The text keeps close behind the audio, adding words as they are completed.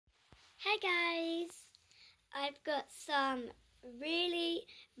Hey guys, I've got some really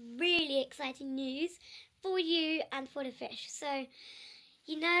exciting news for you and for the fish. So,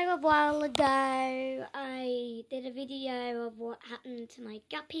 a while ago I did a video of what happened to my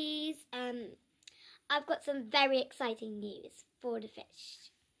guppies. I've got some very exciting news for the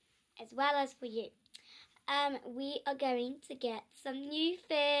fish, as well as for you. We are going to get some new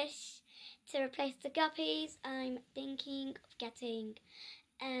fish to replace the guppies. I'm thinking of getting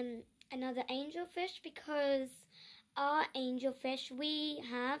another angelfish, because our angelfish we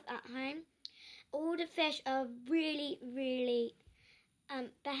have at home, all the fish are really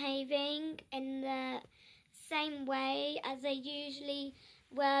behaving in the same way as they usually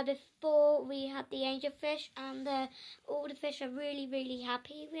were before we had the angelfish, and all the fish are really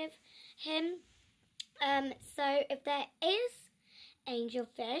happy with him. So if there is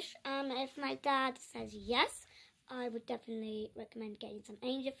angelfish, if my dad says yes, I would definitely recommend getting some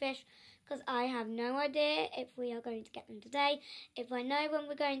angelfish, because I have no idea if we are going to get them today. If I know when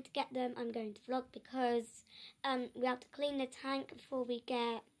we're going to get them, I'm going to vlog, because we have to clean the tank before we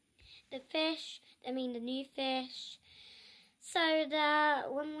get the new fish, so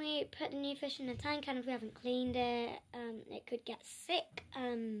that when we put the new fish in the tank and if we haven't cleaned it, it could get sick.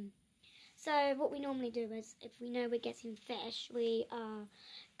 So what we normally do is, if we know we're getting fish, we are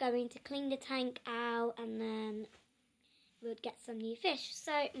going to clean the tank out and then we'll get some new fish.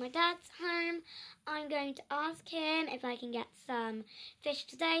 So my dad's home. I'm going to ask him if I can get some fish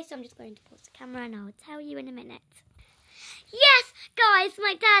today. So I'm just going to pause the camera and I'll tell you in a minute. Yes, guys,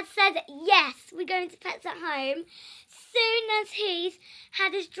 my dad said yes. We're going to Pets at Home. Soon as he's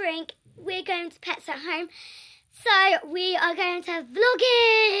had his drink, we're going to Pets at Home. So we are going to vlog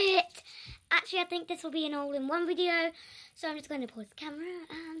it. Actually, I think this will be an all-in-one video. So I'm just going to pause the camera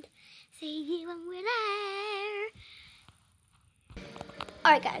and see you when we're there.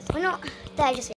 Alright guys, we're not there just yet.